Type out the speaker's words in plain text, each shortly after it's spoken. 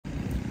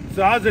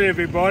So how's it,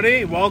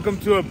 everybody? Welcome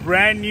to a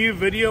brand new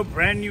video,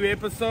 brand new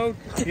episode.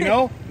 You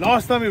know,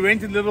 last time we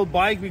rented a little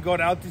bike, we got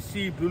out to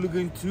see Blue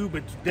Lagoon 2,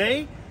 but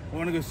today I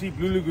want to go see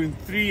Blue Lagoon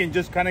 3 and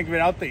just kind of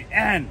get out there.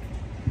 And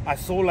I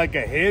saw like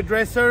a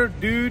hairdresser,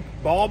 dude,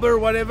 barber,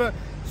 whatever,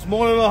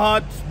 small little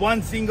hut,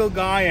 one single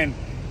guy, and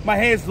my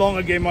hair's long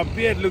again, my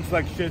beard looks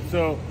like shit,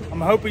 so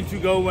I'm hoping to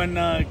go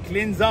and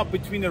cleanse up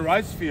between the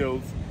rice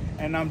fields.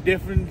 And I'm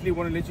definitely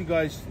want to let you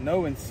guys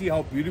know and see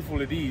how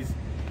beautiful it is.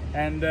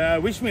 And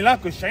wish me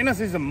luck, because Shayna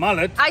says a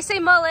mullet. I say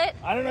mullet.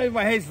 I don't know if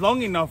my hair's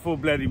long enough for a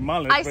bloody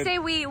mullet. I say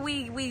we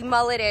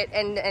mullet it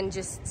and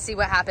just see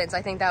what happens.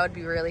 I think that would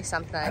be really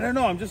something. I don't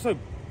know, I'm just so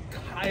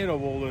tired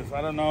of all this. I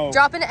don't know.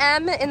 Drop an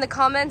M in the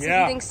comments if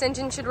you think St.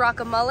 John should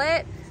rock a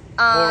mullet.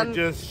 Or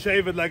just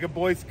shave it like a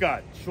Boy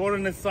Scout. Short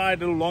on the side,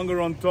 a little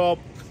longer on top.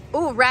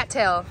 Ooh, rat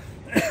tail.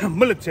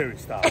 Military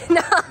style.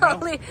 No, you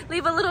know?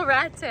 leave a little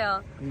rat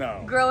tail.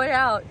 No. Grow it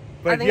out.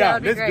 But I think yeah, that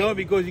would be let's great. go,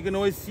 because you can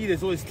always see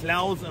there's always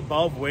clouds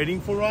above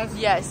waiting for us.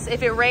 Yes,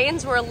 if it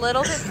rains, we're a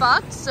little bit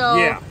fucked, so...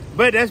 Yeah,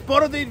 but that's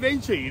part of the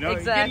adventure, you know?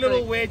 Exactly. You get a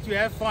little wet, you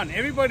have fun.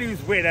 Everybody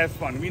who's wet has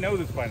fun. We know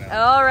this by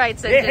now. All right,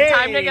 St. John,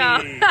 time to go.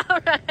 All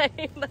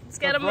right, let's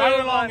get a move right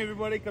on. along,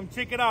 everybody. Come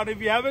check it out. If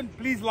you haven't,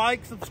 please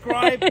like,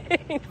 subscribe.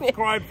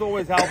 Subscribe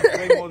always helps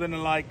way more than a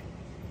like.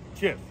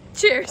 Cheers.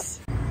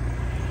 Cheers.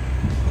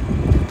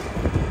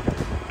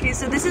 Okay,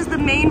 so this is the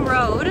main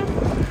road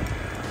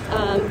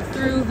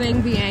through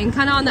Vang Vieng,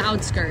 kind of on the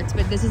outskirts,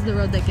 but this is the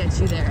road that gets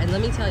you there. And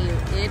let me tell you,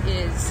 it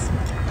is,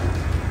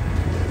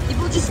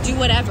 people just do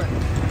whatever.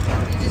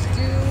 You just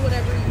do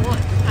whatever you want.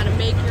 You kind of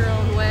make your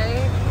own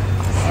way.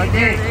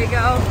 Okay. There you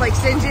go, like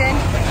St. John.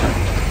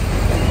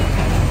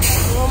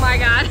 Oh my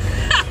God.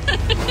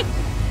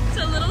 It's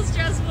a little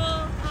stressful.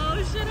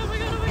 Oh shit, oh my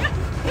God, oh my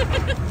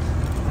God.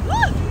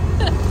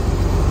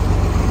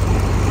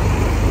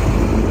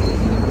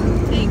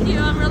 Thank you,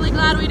 I'm really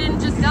glad we didn't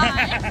just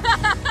die.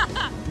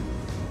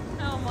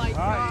 Oh my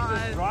God. You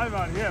just drive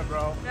out here,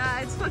 bro. Yeah,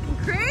 it's fucking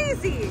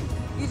crazy.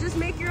 You just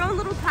make your own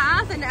little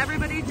path and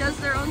everybody does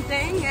their own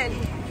thing, and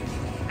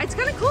it's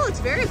kind of cool. It's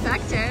very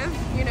effective,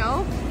 you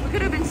know? We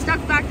could have been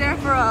stuck back there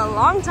for a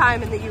long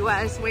time in the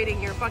US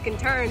waiting your fucking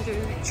turn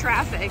through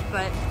traffic,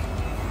 but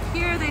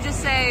here they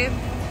just say,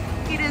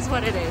 it is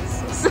what it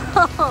is. So,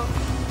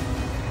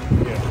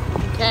 yeah.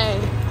 Okay.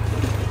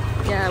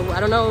 Yeah, I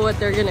don't know what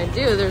they're gonna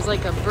do. There's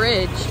like a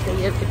bridge that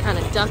you have to kind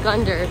of duck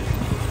under.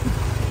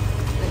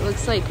 It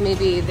looks like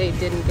maybe they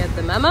didn't get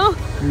the memo.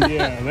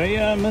 Yeah,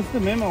 they missed the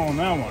memo on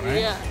that one, right?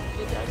 Yeah.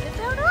 Get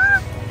down.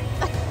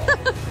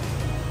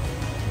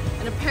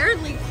 And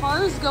apparently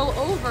cars go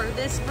over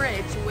this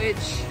bridge,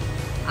 which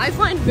I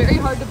find very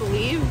hard to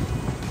believe.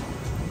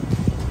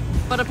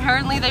 But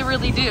apparently they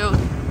really do.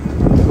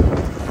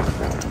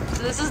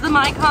 So this is the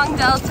Mekong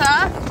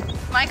Delta.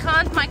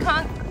 Mekong?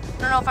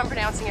 I don't know if I'm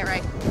pronouncing it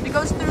right. It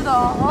goes through the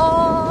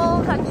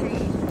whole country.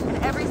 And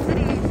every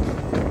city,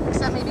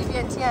 except maybe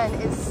Vientiane,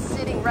 is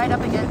sitting right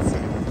up against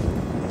it.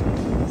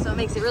 So it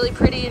makes it really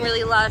pretty and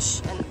really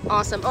lush and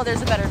awesome. Oh,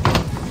 there's a better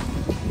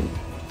view.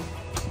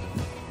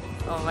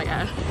 Oh my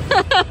God.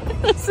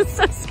 This is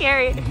so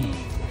scary.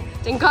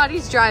 Thank God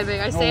he's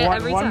driving. I say it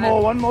every time.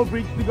 One more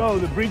bridge to go.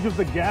 The bridge of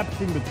the gaps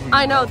in between.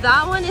 I know,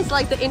 that one is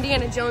like the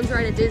Indiana Jones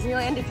ride at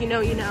Disneyland. If you know,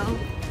 you know.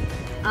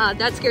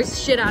 That scares the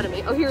shit out of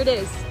me. Oh, here it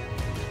is.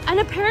 And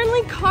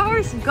apparently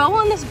cars go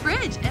on this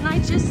bridge, and I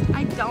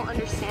don't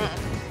understand.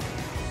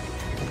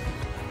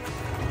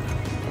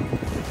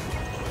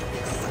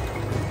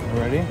 You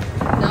ready?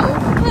 No.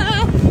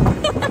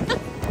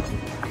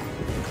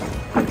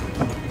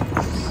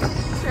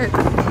 Sure.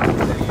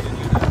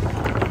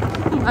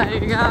 Oh my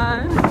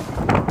God.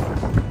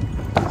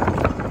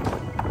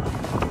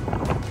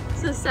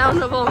 It's the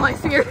sound of all my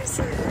fears.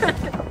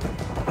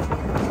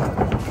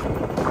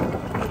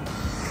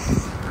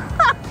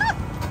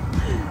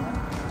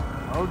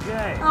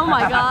 Okay. Oh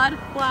my God.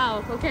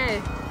 Wow.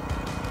 Okay.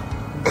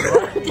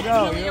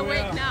 Definitely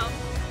awake now.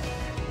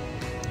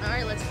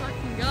 Alright, let's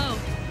fucking go.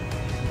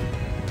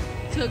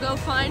 To go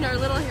find our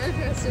little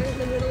hairdresser in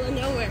the middle of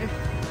nowhere.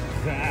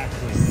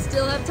 Exactly.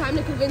 Still have time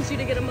to convince you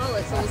to get a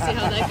mullet, so we'll see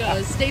how that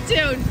goes. Stay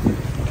tuned.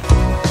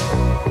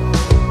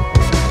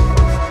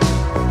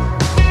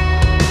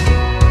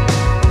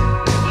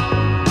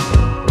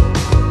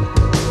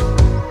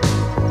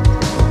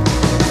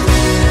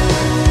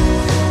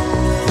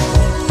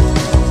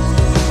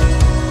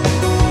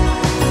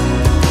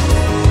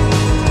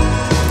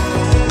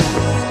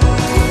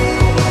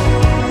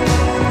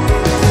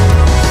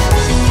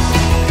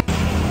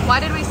 Why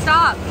did we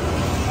stop?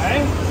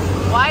 Hey?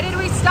 Why did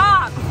we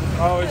stop?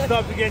 Oh, we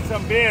stopped to get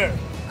some beer.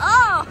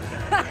 Oh!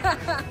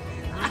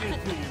 You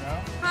need to, you know?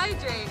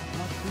 Hydrate.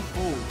 Not too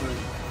cold, but...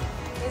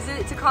 Is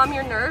it to calm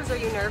your nerves? Are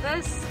you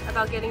nervous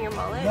about getting your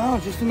mullet? No,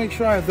 just to make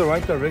sure I have the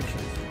right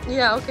directions.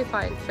 Yeah, okay,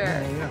 fine,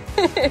 fair. Yeah.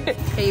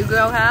 Okay, you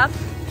go half.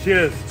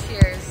 Cheers.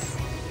 Cheers.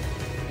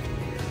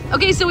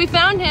 Okay, so we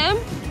found him.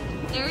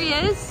 There he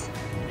is.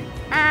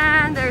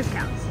 And there's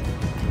cows.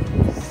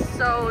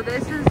 So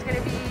this is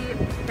gonna be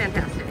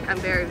fantastic. I'm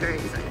very, very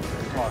excited.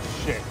 Oh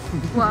shit.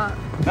 What?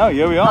 No,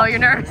 here we are. Oh, you're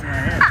nervous.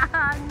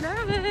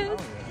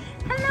 Nervous.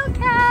 Hello,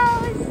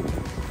 cows.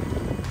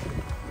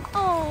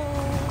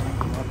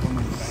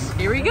 Oh.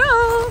 Here we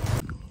go.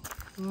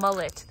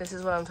 Mullet. This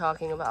is what I'm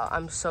talking about.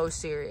 I'm so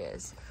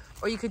serious.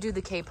 Or you could do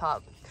the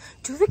K-pop.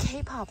 Do the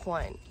K-pop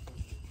one.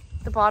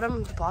 The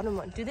bottom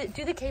one. Do the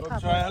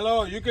K-pop one.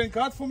 Hello, you can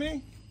cut for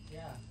me?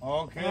 Yeah.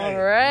 Okay.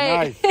 All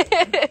right.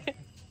 Nice.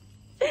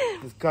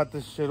 Just cut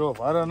this shit off.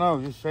 I don't know.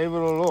 Just shave it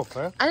all off,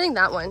 eh? I think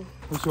that one.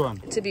 Which one?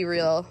 To be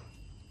real.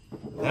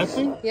 That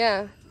thing?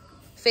 Yeah.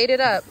 Fade it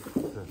up.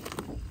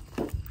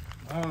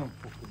 I don't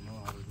fucking know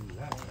how to do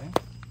that, eh?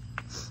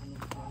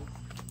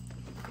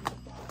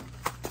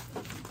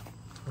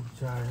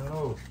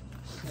 Hello.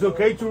 Is it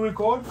okay to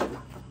record?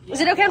 Is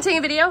it okay I'm taking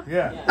a video?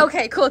 Yeah.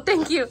 Okay, cool.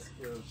 Thank you.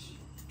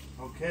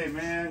 Okay,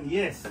 man.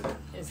 Yes.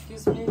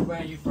 Excuse me, where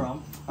are you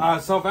from?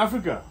 South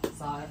Africa.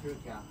 South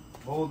Africa.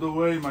 All the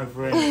way, my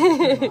friend.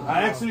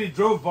 I actually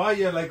drove by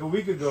here like a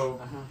week ago.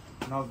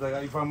 And I was like,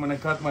 if I'm going to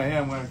cut my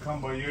hair, I'm going to come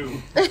by you.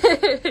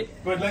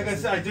 But like I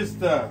said, I just,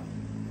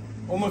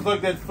 almost like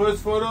that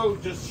first photo,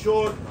 just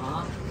short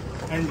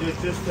and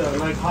just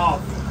like half.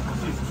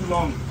 It's too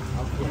long.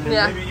 Okay. And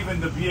Yeah. maybe even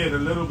the beard a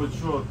little bit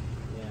short.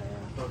 Yeah,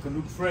 So I can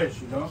look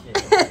fresh, you know?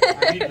 yeah.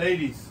 I need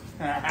ladies.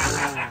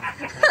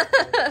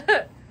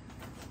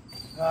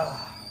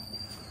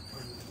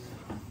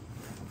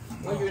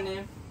 What's your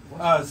name?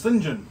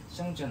 Sinjin.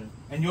 Shengzhen.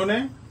 And your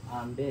name?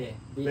 Bay.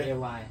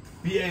 B-A-Y.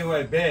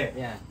 B-A-Y, Bear.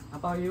 Yeah. How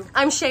about you?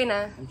 I'm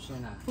Shayna. I'm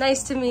Shana.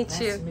 Nice to meet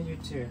Nice you. to meet you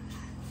too.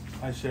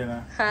 Hi,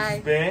 Shana. Hi. This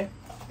is Bear.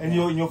 And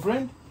your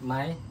friend?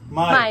 My.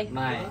 Mai.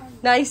 My.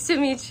 Nice to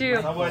meet you.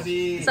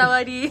 Sawadee.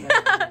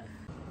 Sawadee.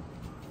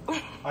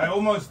 I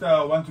almost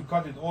want to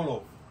cut it all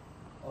off.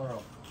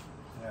 Oro.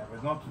 Yeah,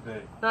 but not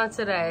today. Not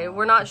today.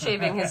 We're not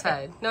shaving his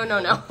head. No, no,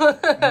 no.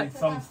 I need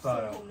some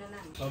style.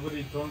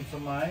 Somebody ton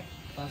sumai,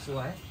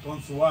 Tansuai? ton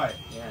suai.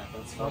 Yeah,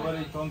 that's Somebody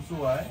right. ton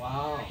suai.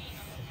 Wow.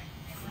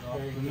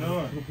 Good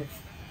afternoon.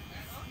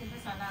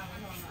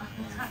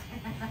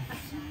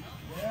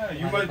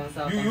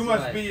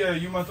 Yeah,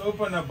 you must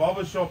open a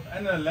barber shop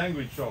and a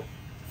language shop.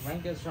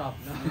 Ranker shop.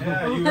 No.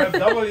 Yeah, you have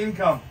double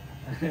income.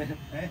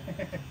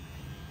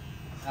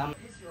 What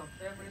is your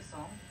favorite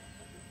song?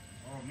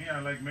 Oh, me, I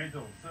like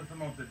metal.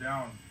 System of the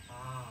Down.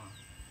 Ah.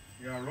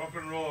 Yeah, rock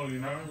and roll, you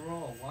know. Rock and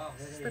roll. Wow.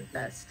 It's Very, the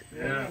best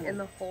Yeah. thing in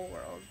the whole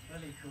world.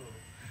 really cool.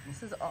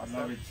 This is I love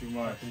awesome. it too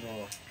much. Rock and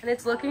roll. And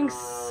it's looking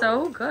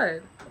so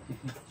good.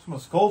 My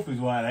scalp is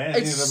white. Eh?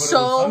 It's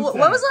so...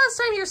 When was the last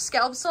time your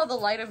scalp saw the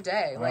light of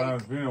day? Like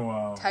It's been a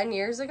while. 10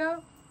 years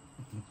ago?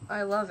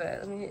 I love it.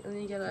 Let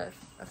me get a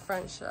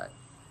front shot.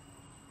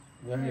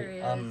 There he Very,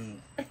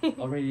 is.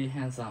 already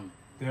handsome.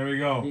 There we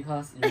go.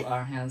 Because you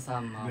are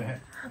handsome.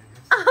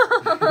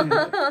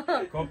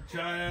 Kop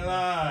chai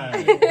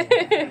lai.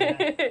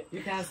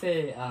 You can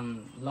say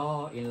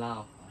law in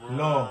Laos.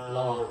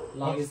 Law.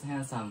 Law is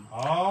handsome.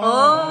 Oh,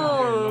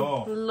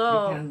 Oh, okay,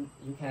 low.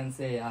 You can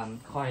say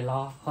khoi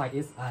law. Khoi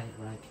is I,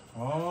 right?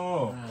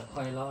 Oh.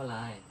 Khoi law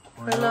lai.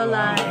 Hello,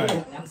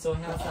 lai. I'm so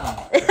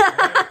handsome.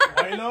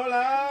 Hello,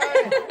 lai.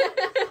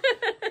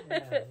 Yeah,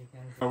 you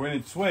can say. When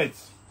it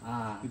sweats,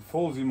 Ah, it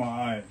falls in my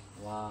eye,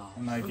 wow.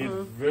 and I get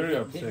very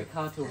upset.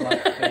 Difficult to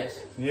watch fish.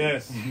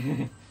 Yes.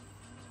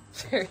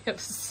 Very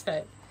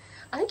upset.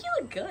 I think you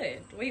look good.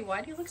 Wait,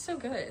 why do you look so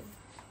good?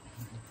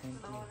 Thank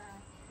you.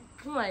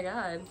 Oh my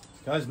god.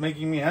 This guy's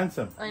making me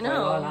handsome. I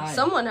know.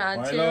 Someone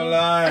had Hello, to.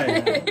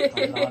 lai.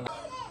 Khoi law lai.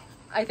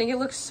 I think it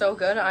looks so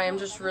good. I am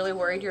just really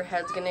worried your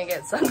head's gonna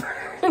get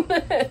sunburned.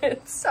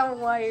 It's so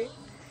white.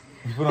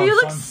 Put But on you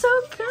look so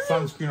good.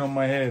 sunscreen on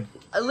my head.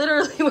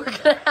 Literally, we're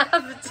gonna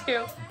have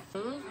to.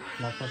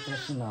 Not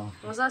professional.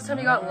 When was the last time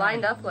you got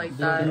lined up like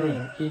that?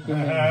 Keep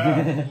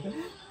it.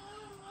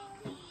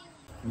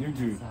 You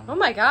do. Oh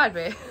my god,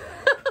 babe.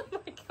 Oh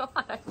my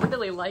god, I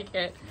really like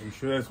it. Are you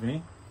sure that's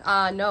me?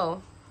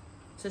 No.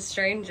 It's a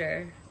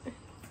stranger.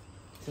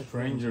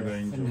 Stranger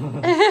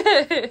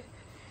danger.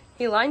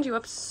 He lined you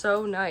up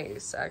so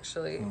nice,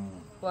 actually.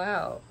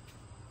 Wow.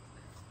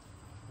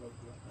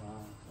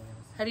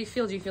 How do you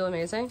feel? Do you feel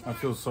amazing? I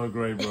feel so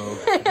great, bro.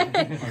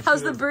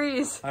 How's the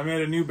breeze? I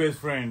made a new best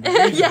friend. The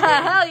breeze is Yeah,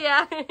 great. hell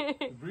yeah.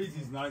 The breeze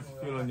is nice to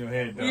feel on your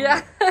head. Though.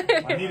 Yeah.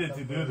 I needed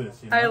to do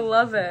this. You know? I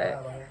love it.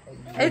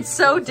 It's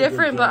so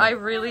different, but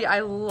I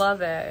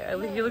love it. I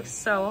think you look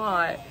so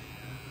hot.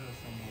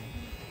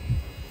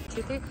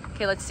 Toothpick?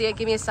 Okay, let's see it.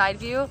 Give me a side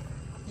view.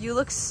 You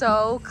look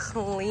so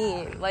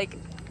clean. Like,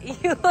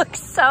 you look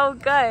so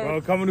good.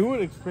 Well, come on, who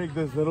would expect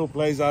this little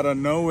place out of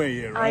nowhere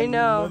here, right? I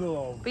know. In the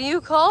middle of... But you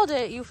called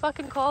it. You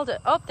fucking called it.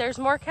 Oh, there's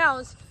more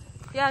cows.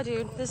 Yeah,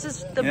 dude. This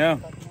is the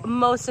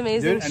most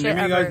amazing Dude, and shit let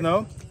me ever. guys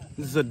know,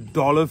 this is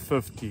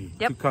 $1.50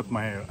 Yep. to cut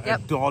my hair.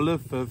 Yep.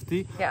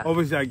 $1.50. Yeah.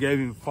 Obviously, I gave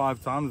him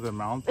 5 times the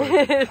amount.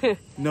 But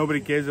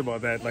nobody cares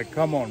about that. Like,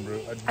 come on, bro.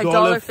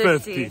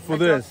 $1.50 for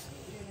this.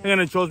 They're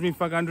gonna charge me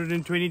fuck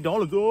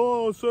 $120.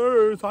 Oh,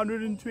 sir, it's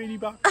 120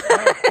 bucks.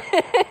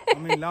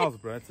 I'm in Laos,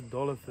 bro. It's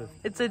 $1.50.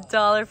 It's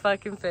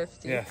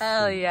 $1.50. Yes.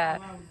 Hell yeah.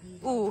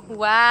 Ooh,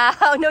 wow.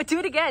 No, do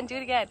it again. Do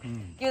it again.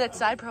 Give me that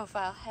side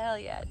profile. Hell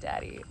yeah,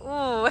 daddy.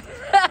 Ooh.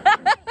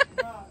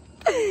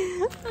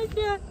 I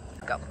can't.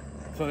 Go.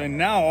 So then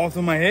now,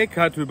 after my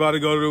haircut, we're about to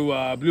go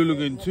to Blue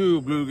Lagoon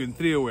 2, Blue Lagoon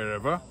 3 or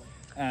wherever.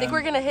 I think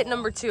we're gonna hit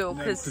number 2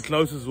 it's the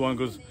closest one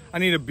because I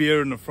need a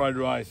beer and a fried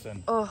rice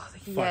and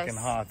fucking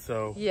hot.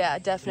 So yeah,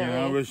 definitely. You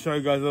know, we'll show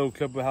you guys a little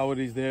clip of how it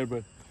is there.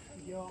 But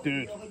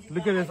dude,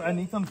 look at this. I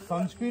need some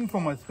sunscreen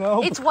for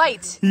myself. It's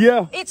white.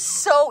 Yeah. It's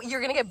so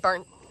you're gonna get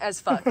burnt as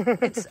fuck.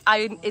 It's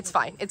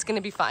fine. It's gonna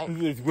be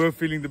fine. It's worth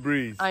feeling the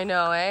breeze. I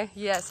know, eh?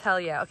 Yes,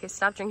 hell yeah. Okay,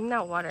 stop drinking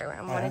that water.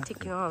 I want to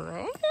take you home,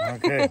 eh?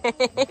 Okay.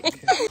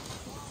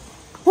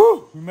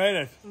 Woo! We made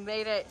it. We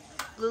made it.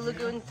 Blue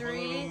Lagoon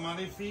 3.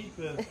 Muddy feet,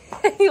 but...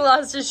 He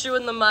lost his shoe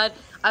in the mud.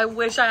 I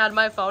wish I had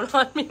my phone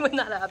on me when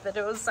that happened.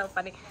 It was so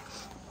funny.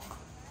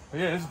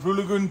 Yeah, this is Blue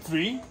Lagoon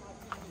 3.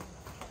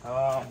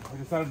 We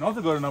decided not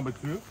to go to number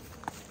 2.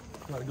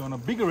 So I go on a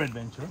bigger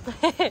adventure.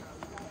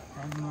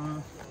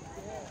 And,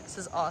 this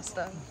is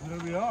awesome. Here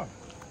we are.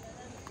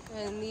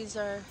 And these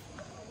are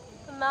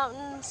the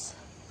mountains.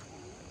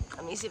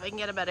 Let me see if I can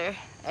get it better.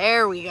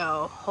 There we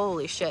go.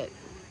 Holy shit.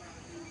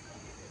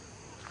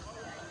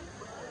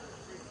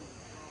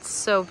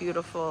 So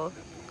beautiful.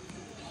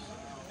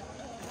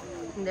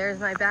 And there's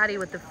my baddie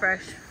with the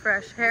fresh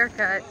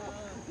haircut.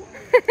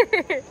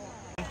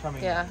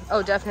 Yeah.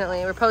 Oh, definitely.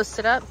 We're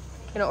posted up.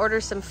 Gonna order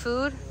some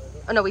food.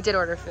 Oh no, we did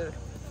order food.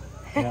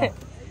 Yeah.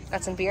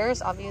 Got some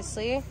beers,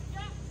 obviously.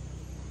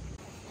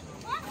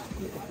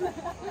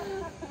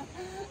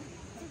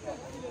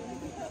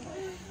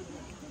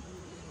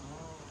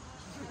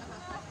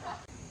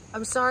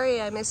 I'm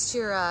sorry I missed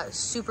your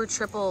super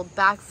triple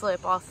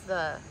backflip off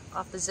the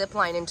zip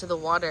line into the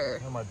water.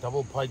 Yeah, my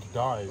double pike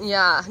dive.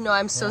 Yeah, no,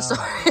 I'm so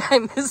sorry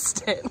I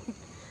missed it.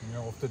 You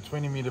know, off the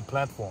 20-meter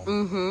platform.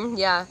 Mm-hmm,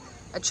 yeah.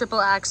 A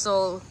triple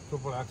axle,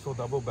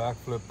 double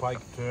backflip, pike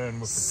turn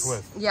with a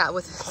twist. Yeah,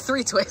 with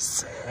 3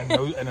 twists. And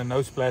a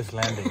no splash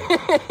landing.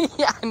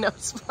 Yeah, no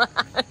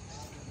splash.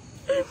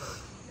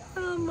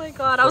 Oh my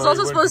god. I was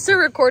also supposed to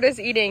record us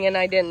eating and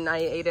I didn't. I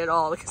ate it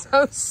all because I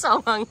was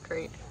so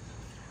hungry.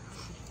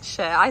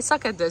 Shit, I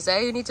suck at this, eh?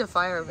 You need to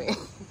fire me.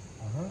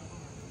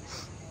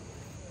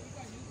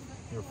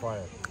 You're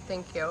fired.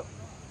 Thank you.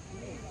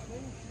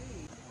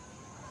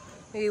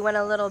 We went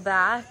a little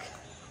back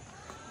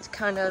to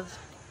kind of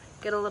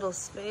get a little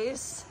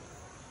space.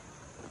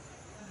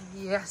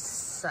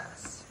 Yes.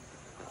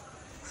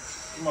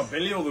 My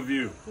belly or the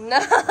view? No,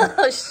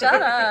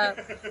 shut up.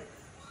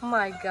 Oh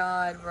my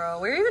god, bro.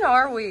 Where even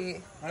are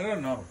we? I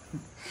don't know.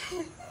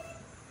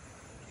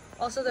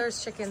 Also,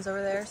 there's chickens over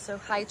there, so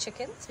hi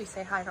chickens. We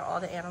say hi to all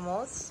the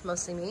animals,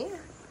 mostly me,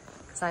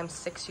 because I'm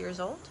 6 years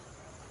old.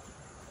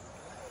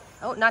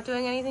 Oh, not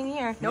doing anything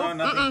here. Nope.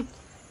 No, nothing.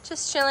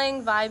 Just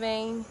chilling,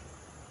 vibing,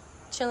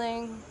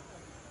 chilling.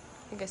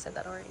 I think I said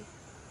that already.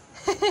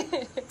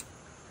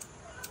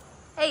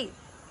 Hey,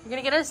 you're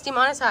gonna get us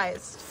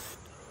demonetized.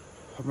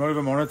 I'm not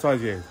even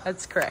monetized yet.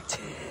 That's correct.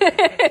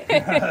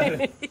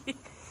 I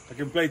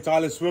can play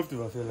Tyler Swift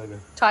if I feel like it.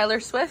 Tyler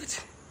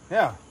Swift?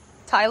 Yeah.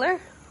 Tyler?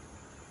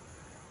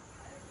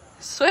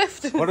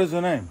 Swift? What is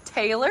her name?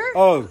 Taylor?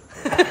 Oh.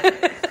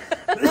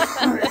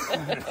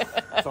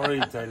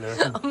 Sorry, Taylor.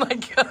 Oh my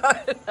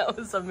god, that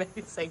was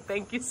amazing.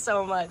 Thank you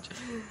so much.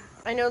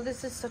 I know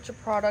this is such a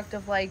product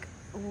of like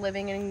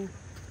living in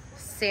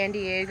San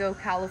Diego,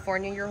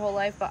 California your whole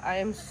life, but I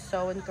am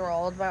so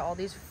enthralled by all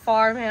these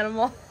farm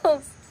animals.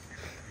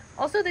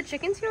 Also, the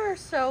chickens here are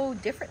so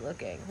different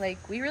looking.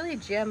 Like, we really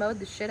GMO'd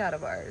the shit out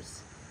of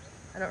ours.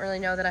 I don't really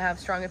know that I have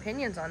strong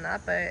opinions on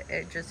that, but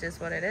it just is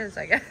what it is,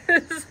 I guess.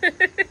 What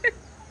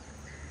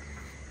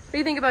do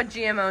you think about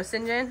GMO,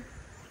 Sinjin?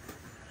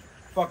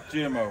 Fuck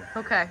GMO.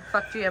 Okay,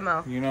 fuck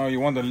GMO. You know, you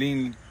want the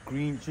lean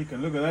green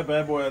chicken. Look at that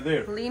bad boy out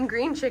there. Lean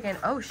green chicken.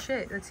 Oh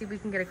shit, let's see if we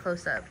can get a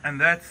close-up. And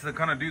that's the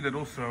kind of dude that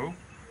also,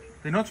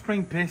 they're not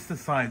spraying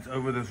pesticides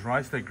over this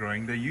rice they're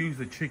growing. They use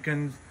the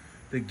chickens,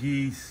 the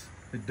geese,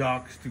 the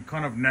ducks to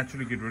kind of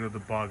naturally get rid of the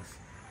bugs.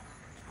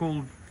 It's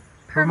called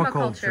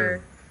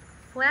permaculture.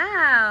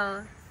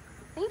 Wow.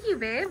 Thank you,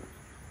 babe.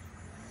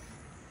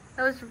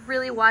 That was a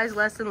really wise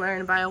lesson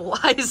learned by a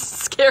wise,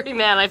 scary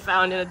man I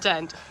found in a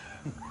tent.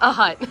 A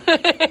hut.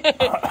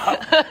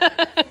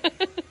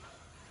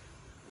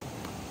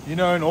 You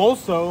know, and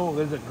also,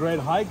 there's a great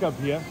hike up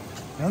here.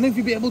 I don't know if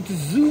you'll be able to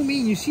zoom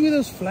in. You see where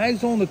those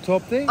flags are on the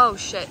top there? Oh,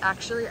 shit.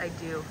 Actually, I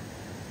do.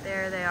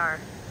 There they are.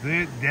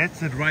 There,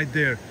 that's it right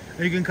there.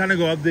 And you can kind of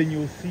go up there and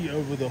you'll see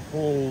over the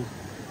whole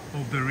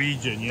of the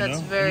region, you know?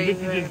 That's very, you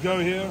literally just go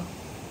here.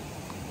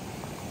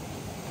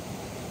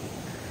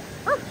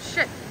 Oh,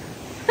 shit.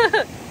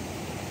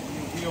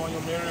 You're on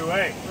your merry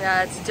way.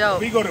 Yeah, it's dope.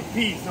 We go to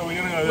pee, so we're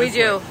gonna go We this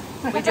do.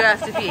 way. We do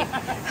have to pee.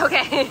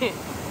 Okay.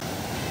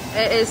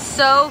 It is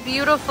so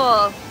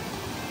beautiful.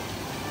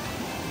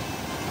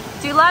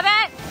 Do you love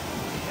it?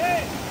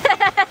 Hey.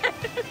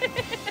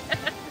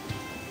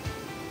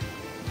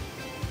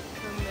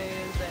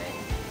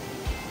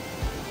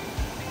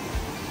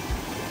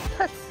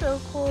 so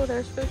cool.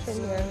 There's fish in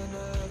here.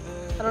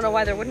 I don't know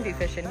why there wouldn't be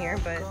fish in here,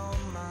 but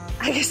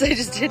I guess I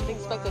just didn't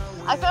expect it.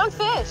 I found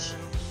fish.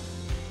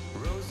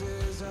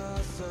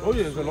 Oh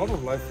yeah, there's a lot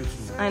of live fish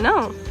in there. I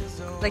know.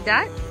 Like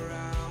that?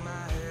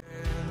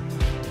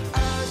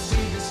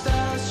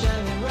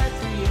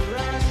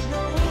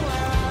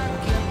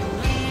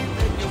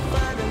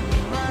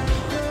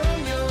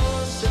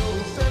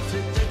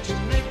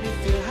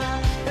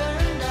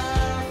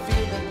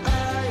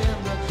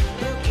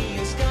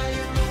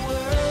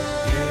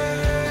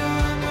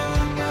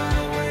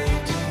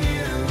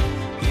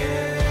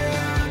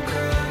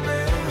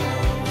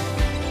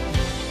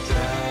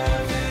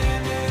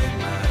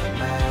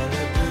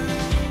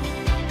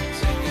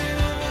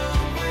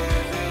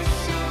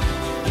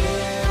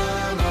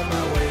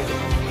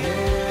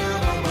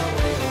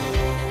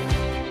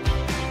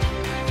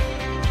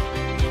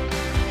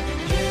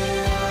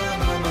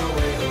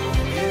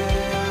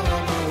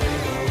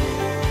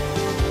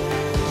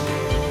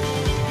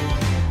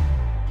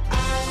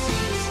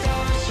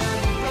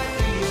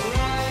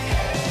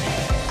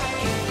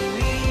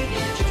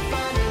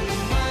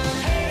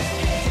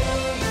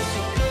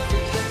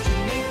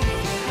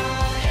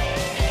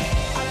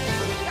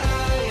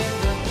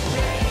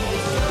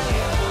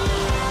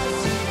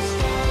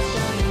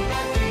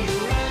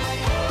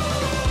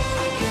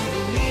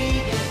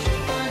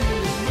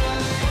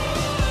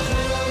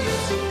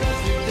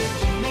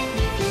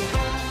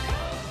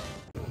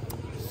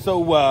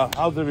 So,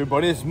 how's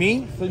everybody? It's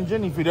me,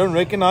 Sinjin. If you don't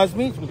recognize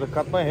me, it's because I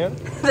cut my hair.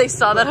 They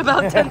saw that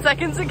about 10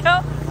 seconds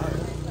ago.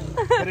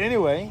 But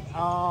anyway,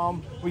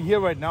 we're here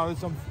right now. There's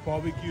some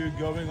barbecue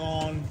going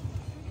on.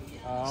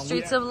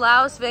 Streets of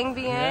Laos, Vang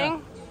Vieng. Yeah.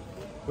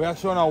 We're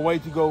actually on our way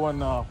to go and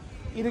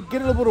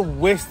get a little bit of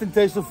Western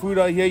taste of food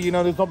out here. You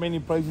know, there's not many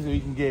places where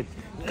you can get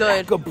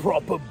Good. like a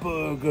proper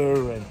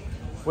burger and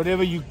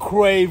whatever you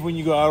crave when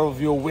you go out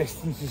of your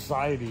Western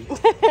society.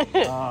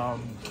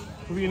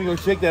 We're gonna go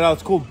check that out.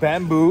 It's called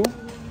Bamboo.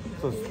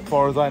 So as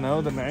far as I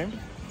know, the name.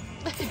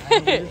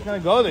 And we're just gonna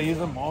go there. Use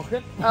the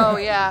market. Oh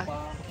yeah.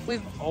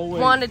 We've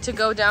Always. wanted to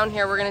go down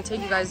here. We're gonna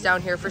take you guys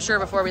down here for sure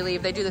before we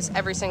leave. They do this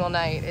every single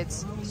night.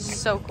 It's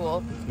so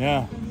cool.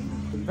 Yeah.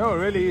 No, it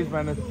really is,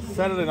 man. It's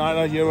Saturday night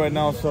out here right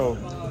now, so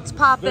It's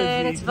popping,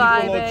 busy. it's People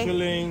are vibing.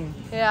 chilling.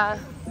 Yeah.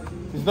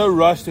 There's no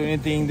rush to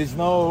anything. There's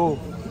no.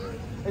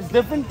 It's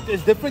different.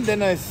 It's different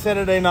than a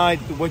Saturday night.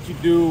 What you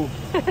do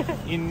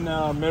in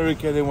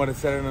America than what a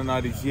Saturday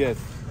night is. Yes.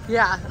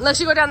 Yeah. Unless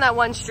you go down that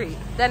one street,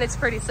 then it's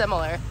pretty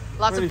similar.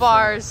 Lots Pretty of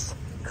bars,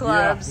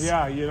 clubs.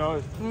 Yeah, you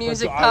know.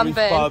 Music like your Irish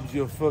pumping. pubs,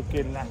 your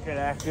fucking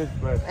knackers,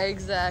 but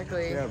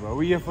Exactly. yeah, bro.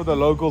 We're here for the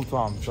local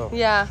time, so.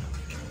 Yeah.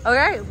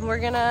 Okay, we're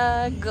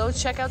gonna go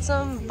check out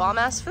some bomb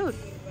ass food.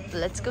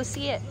 Let's go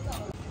see it.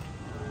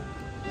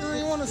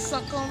 You want to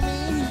suck on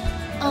me?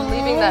 I'm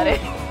leaving that in.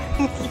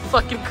 You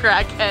fucking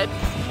crackhead.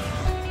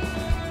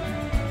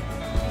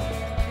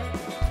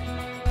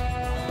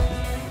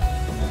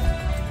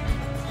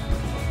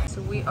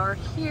 So we are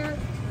here.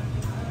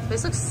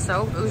 This looks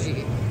so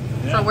bougie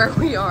for where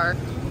we are.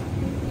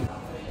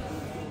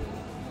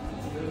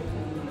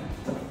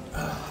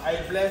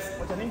 I bless.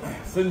 What's your name?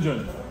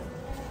 Sinjin.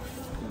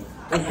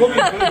 Call me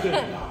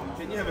Sinjin.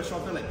 Can you have a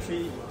shorter, like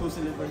two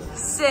syllables?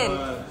 Sin.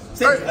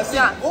 Sin. Or- A sin.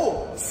 yeah.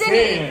 Oh!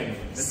 Sinny. Go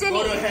to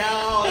Sinny.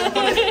 hell!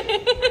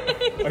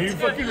 Are you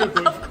fucking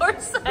recording? Of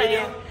course I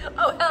am.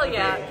 Oh, hell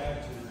yeah.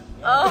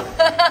 Oh,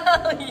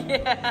 hell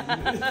yeah.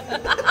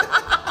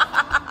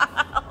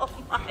 Oh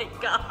my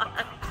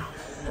god.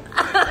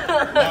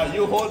 Now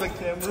you hold the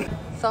camera.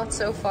 Thoughts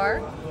so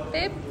far,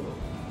 babe?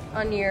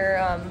 On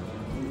your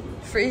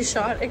free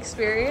shot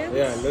experience?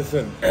 Yeah,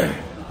 listen.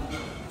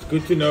 It's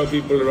good to know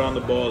people around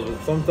the bars,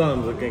 but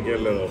sometimes it can get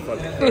a little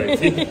fucking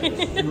crazy.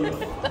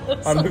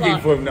 I'm looking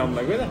for him now. I'm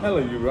like, where the hell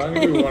are you? Right? I'm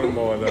gonna one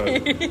more of those.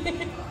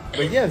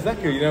 But yeah,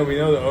 exactly. You know, we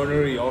know the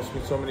owner. He asks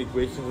me so many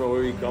questions about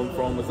where he come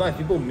from. It's nice.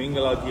 People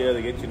mingle out here.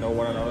 They get to know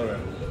one another.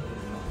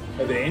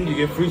 And at the end, you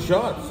get free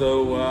shots.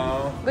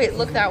 So Wait,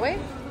 look that way?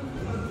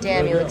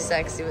 Damn, you look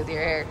sexy with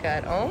your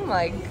haircut. Oh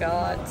my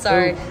god.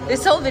 Sorry.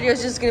 This whole video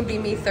is just gonna be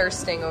me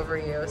thirsting over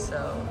you,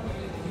 so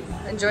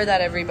enjoy that,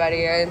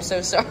 everybody. I am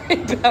so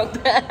sorry about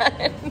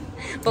that.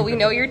 But we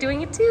know you're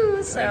doing it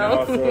too, so. I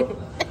know, so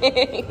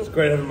it's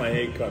great having my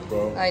hair cut,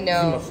 bro. I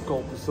know. My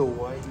scalp is so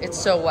white. It's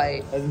so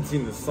white. I haven't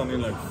seen the sun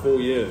in like 4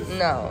 years.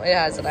 No, it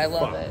hasn't. I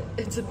love Fuck. it.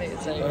 It's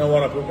amazing. I don't know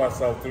what I put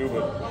myself through,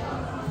 but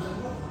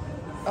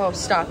Oh,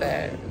 stop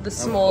it. The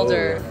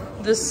smolder.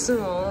 The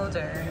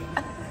smolder.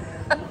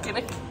 I'm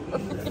gonna kill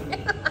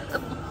you.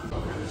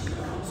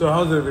 So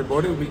how's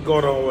everybody? We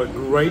got our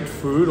great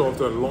food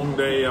after a long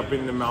day up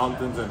in the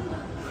mountains and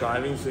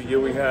diving. So here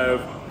we have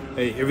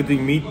a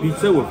everything meat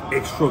pizza with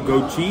extra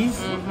goat cheese.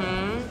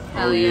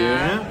 Hell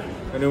yeah.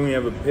 And then we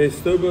have a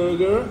pesto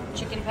burger.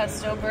 Chicken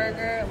pesto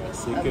burger. It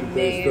looks Chicken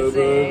amazing. pesto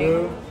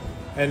burger.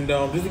 And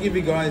just to give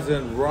you guys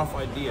a rough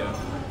idea,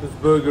 this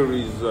burger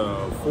is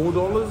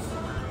 $4.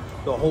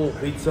 The whole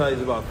pizza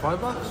is about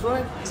 $5,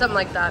 right? Something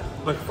like that.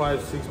 Like $5,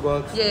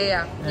 $6.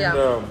 Yeah. And,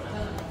 Yeah.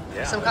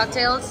 yeah. Some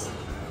cocktails.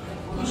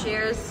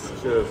 Cheers.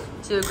 Cheers.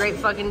 To a great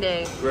fucking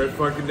day. Great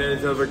fucking day.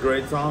 Have a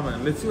great time,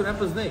 and let's see what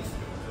happens next.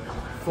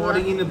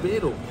 Farting in the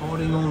bed or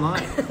partying all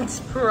night? It's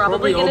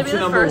probably going to be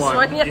the option first number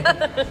one.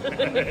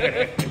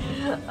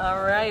 Yeah.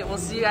 All right. We'll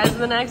see you guys in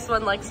the next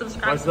one. Like,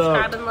 subscribe, What's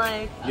up? and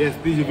like. Yes,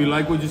 please. If you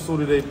like what you saw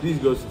today, please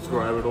go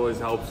subscribe. It always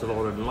helps a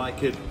lot. And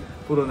like it.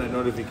 Put on that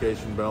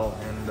notification bell,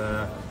 and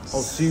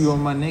I'll see you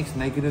on my next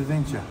naked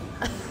adventure.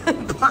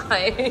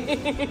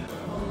 Bye.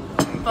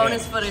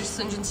 Bonus footage,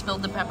 St. John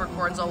spilled the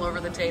peppercorns all over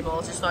the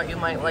table. Just thought you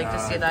might like to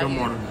see that. Come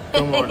on.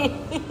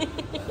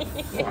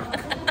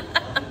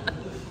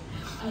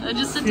 I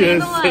just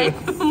attained the light.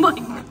 Oh my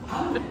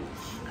god.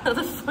 How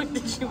the fuck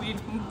did you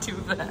even do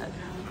that?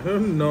 I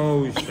don't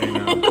know,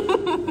 Shayna.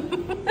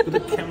 Put the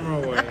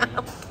camera away.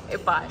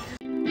 Okay, bye.